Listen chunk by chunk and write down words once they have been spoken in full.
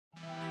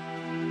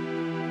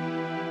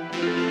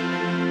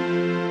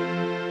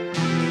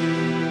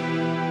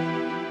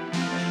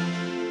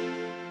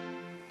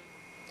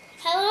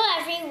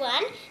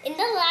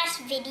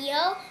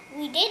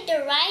We did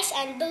the rice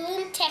and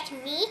balloon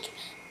technique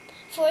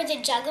for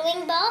the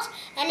juggling balls,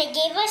 and it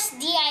gave us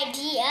the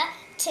idea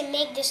to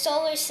make the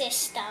solar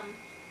system.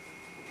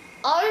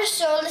 Our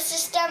solar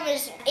system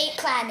is 8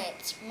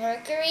 planets: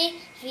 Mercury,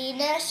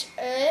 Venus,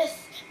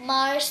 Earth,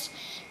 Mars,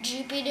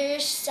 Jupiter,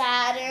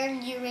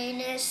 Saturn,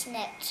 Uranus,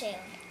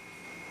 Neptune.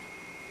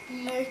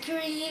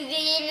 Mercury,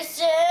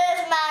 Venus,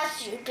 Earth,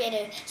 Mars,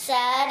 Jupiter,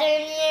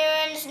 Saturn,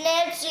 Uranus,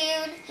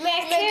 Neptune.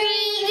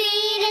 Mercury,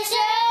 Venus,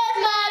 Earth,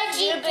 Mars,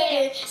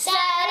 Jupiter,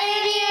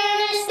 Saturn,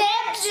 Uranus,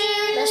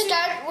 Neptune. Let's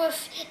start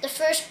with the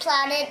first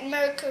planet,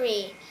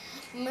 Mercury.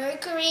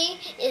 Mercury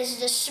is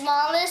the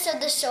smallest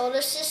of the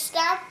solar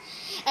system,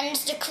 and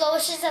it's the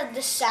closest of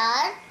the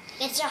sun.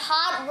 It's a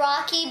hot,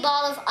 rocky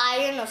ball of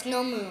iron with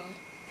no moon.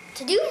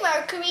 To do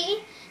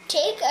Mercury,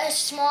 take a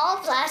small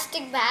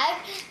plastic bag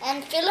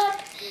and fill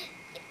up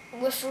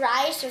with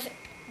rice, with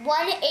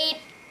 1/8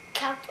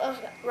 cup of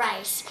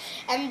rice.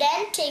 And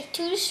then take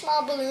 2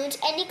 small balloons,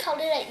 any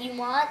color that you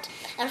want.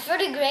 And for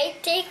the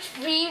grate, take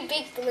 3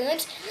 big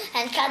balloons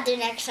and cut their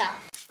necks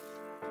off.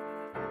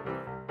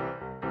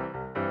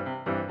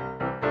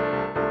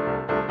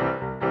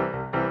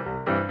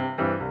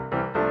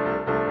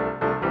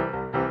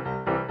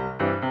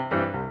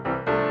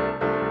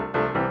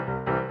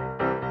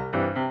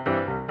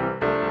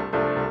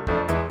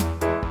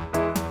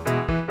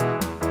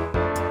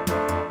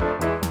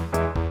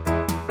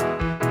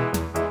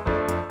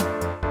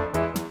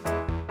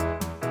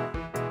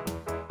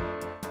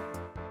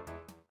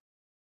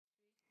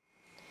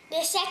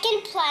 The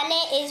second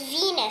planet is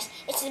Venus.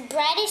 It's the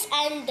brightest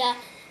and the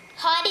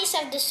hottest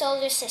of the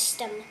solar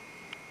system.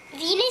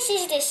 Venus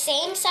is the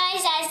same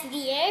size as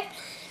the Earth,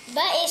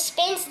 but it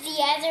spins the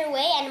other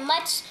way and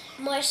much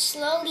more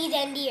slowly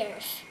than the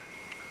Earth.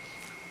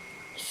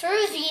 For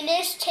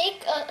Venus,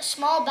 take a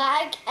small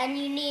bag and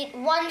you need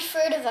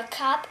 1/3 of a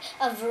cup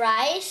of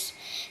rice.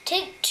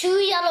 Take 2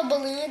 yellow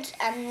balloons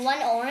and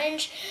 1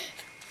 orange.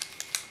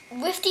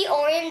 With the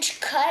orange,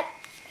 cut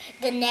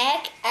the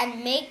neck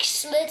and make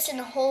slits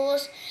and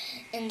holes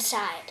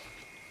inside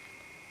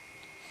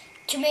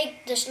to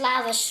make the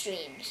lava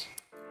streams.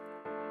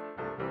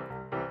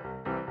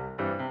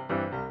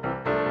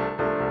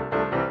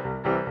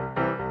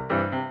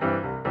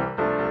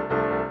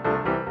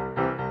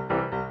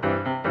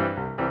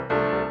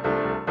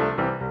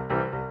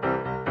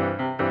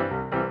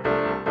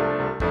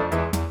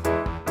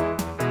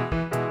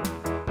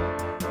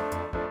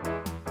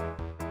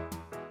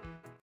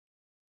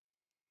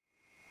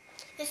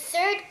 The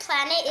third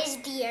planet is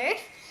the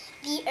Earth.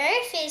 The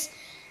Earth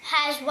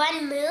has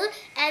 1 moon,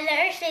 and the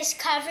Earth is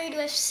covered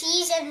with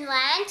seas and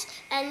lands,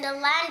 and the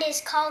land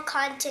is called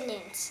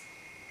continents.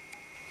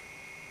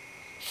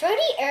 For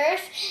the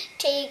Earth,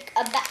 take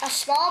a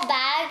small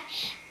bag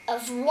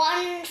of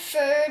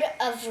 1/3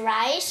 of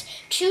rice,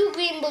 2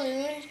 green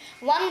balloons,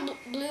 1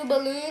 blue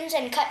balloons,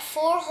 and cut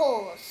 4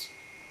 holes.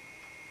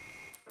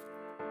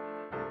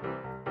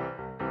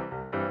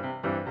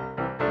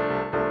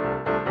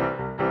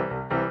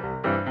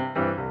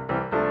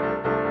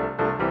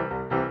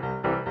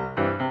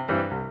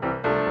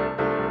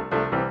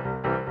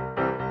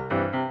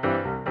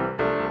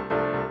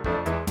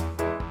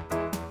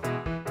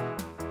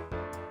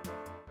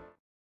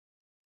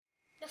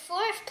 The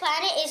fourth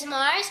planet is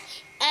Mars,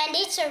 and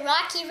it's a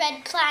rocky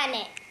red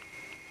planet.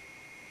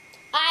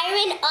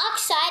 Iron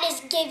oxide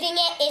is giving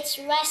it its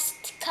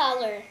rust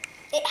color.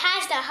 It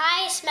has the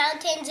highest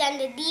mountains and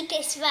the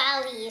deepest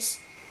valleys.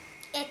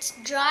 It's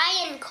dry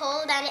and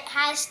cold, and it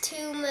has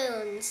 2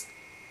 moons.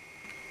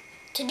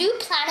 To do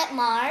planet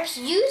Mars,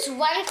 use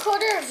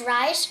 1/4 of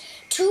rice,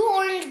 2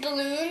 orange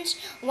balloons,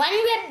 1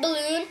 red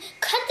balloon,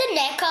 cut the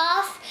neck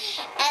off,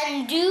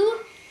 and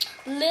do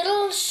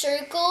little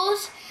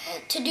circles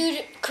to do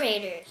the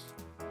craters.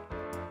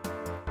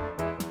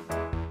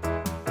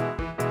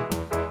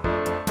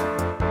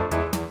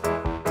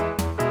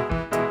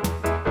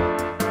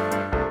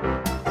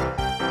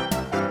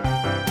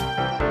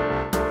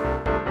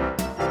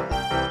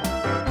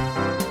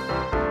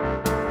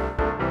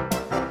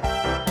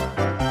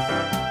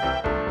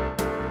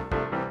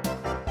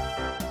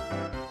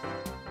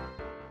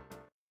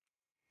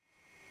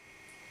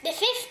 The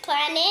fifth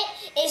planet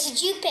is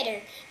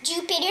Jupiter.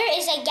 Jupiter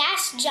is a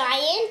gas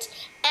giant,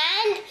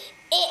 and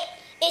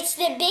it's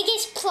the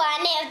biggest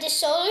planet of the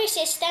solar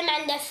system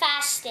and the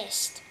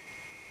fastest.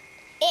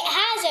 It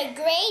has a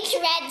great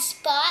red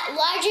spot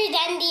larger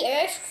than the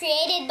Earth,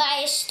 created by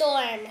a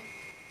storm.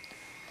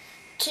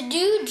 To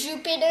do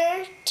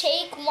Jupiter,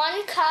 take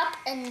 1 cup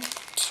and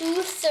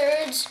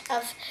 2/3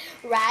 of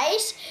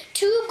rice,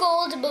 2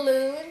 gold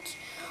balloons.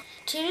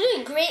 To do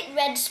the great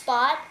red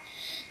spot,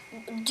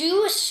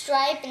 do a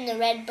stripe in the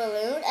red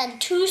balloon and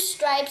 2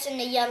 stripes in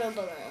the yellow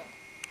balloon.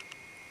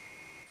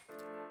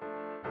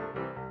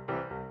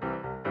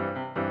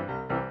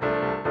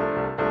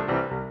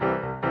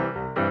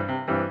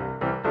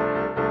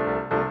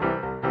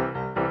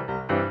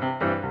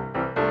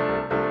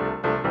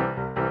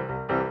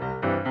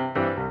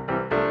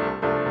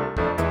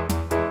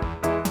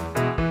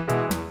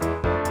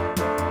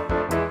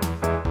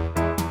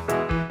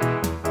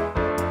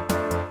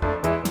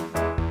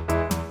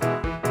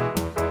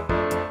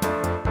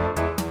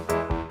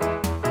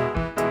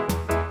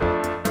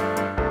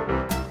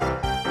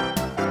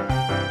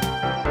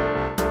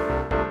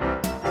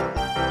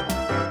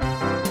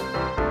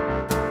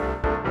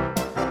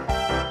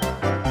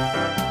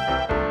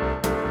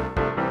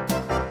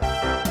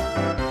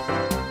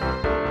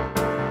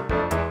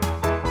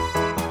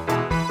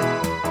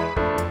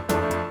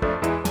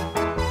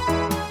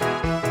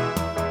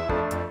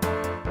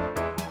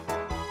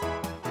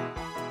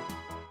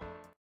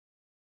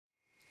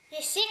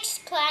 The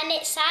sixth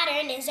planet,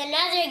 Saturn, is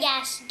another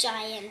gas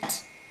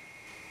giant.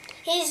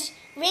 His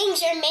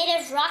rings are made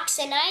of rocks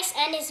and ice,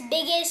 and his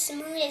biggest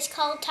moon is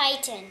called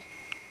Titan.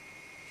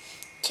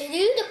 To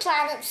do the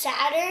planet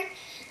Saturn,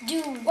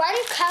 do 1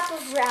 cup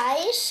of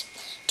rice,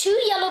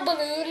 2 yellow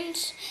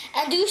balloons,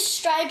 and do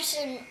stripes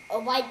in a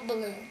white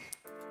balloon.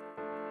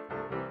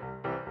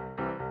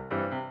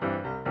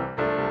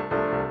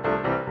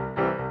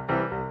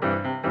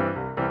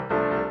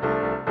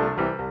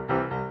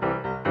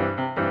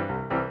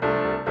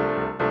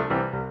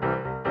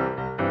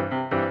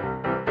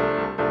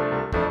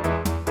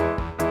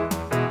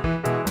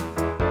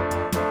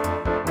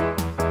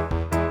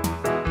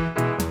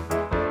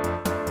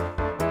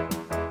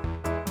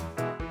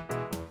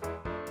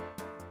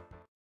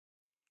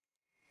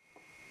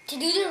 To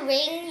do the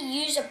ring,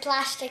 use a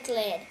plastic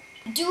lid.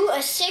 Do a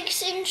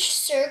 6-inch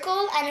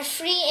circle and a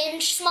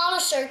 3-inch smaller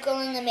circle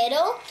in the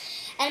middle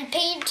and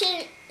paint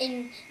it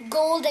in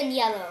gold and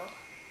yellow.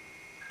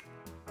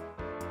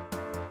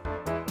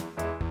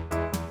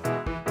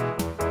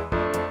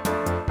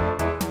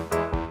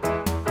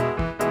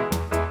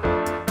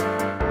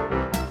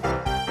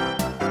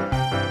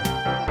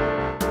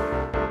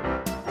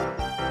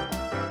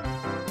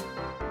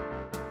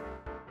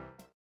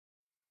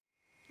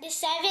 The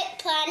seventh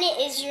planet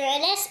is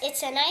Uranus.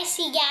 It's an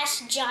icy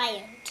gas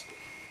giant.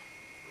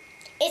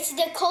 It's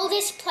the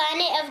coldest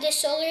planet of the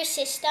solar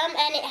system,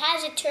 and it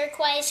has a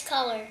turquoise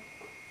color.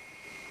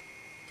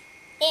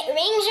 Its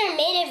rings are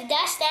made of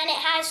dust, and it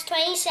has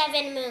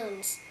 27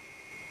 moons.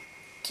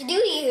 To do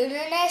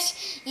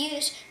Uranus,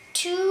 use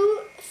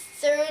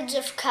 2/3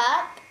 of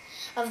cup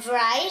of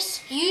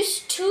rice,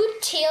 use 2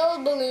 teal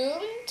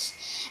balloons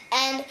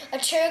and a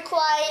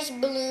turquoise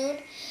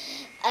balloon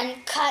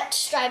and cut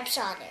stripes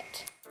on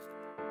it.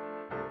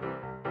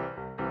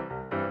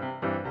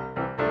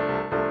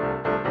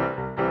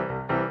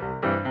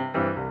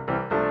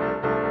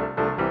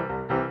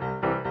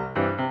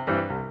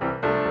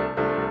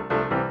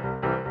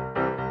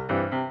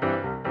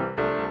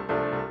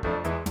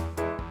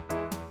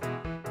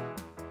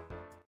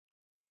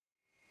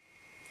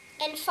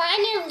 And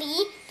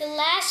finally, the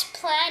last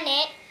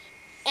planet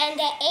and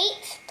the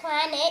 8th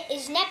planet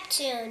is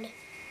Neptune.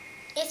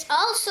 It's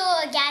also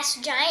a gas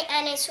giant,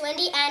 and it's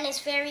windy and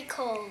it's very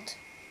cold.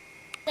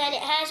 And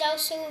it has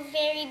also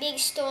very big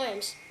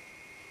storms.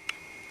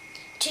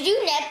 To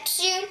do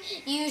Neptune,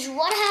 use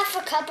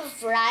 1/2 cup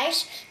of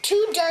rice,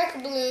 2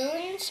 dark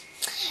balloons,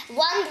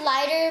 1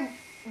 lighter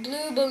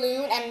blue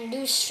balloon, and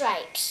do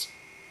stripes.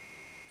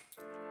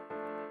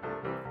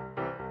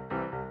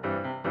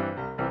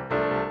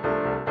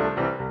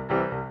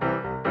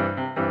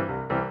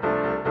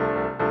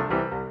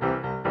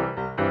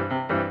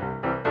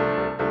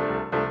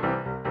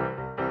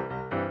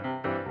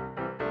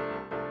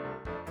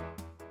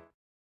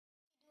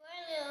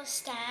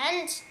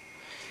 Stand,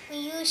 we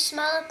used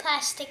smaller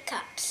plastic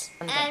cups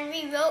and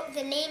we wrote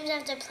the names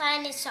of the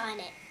planets on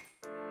it.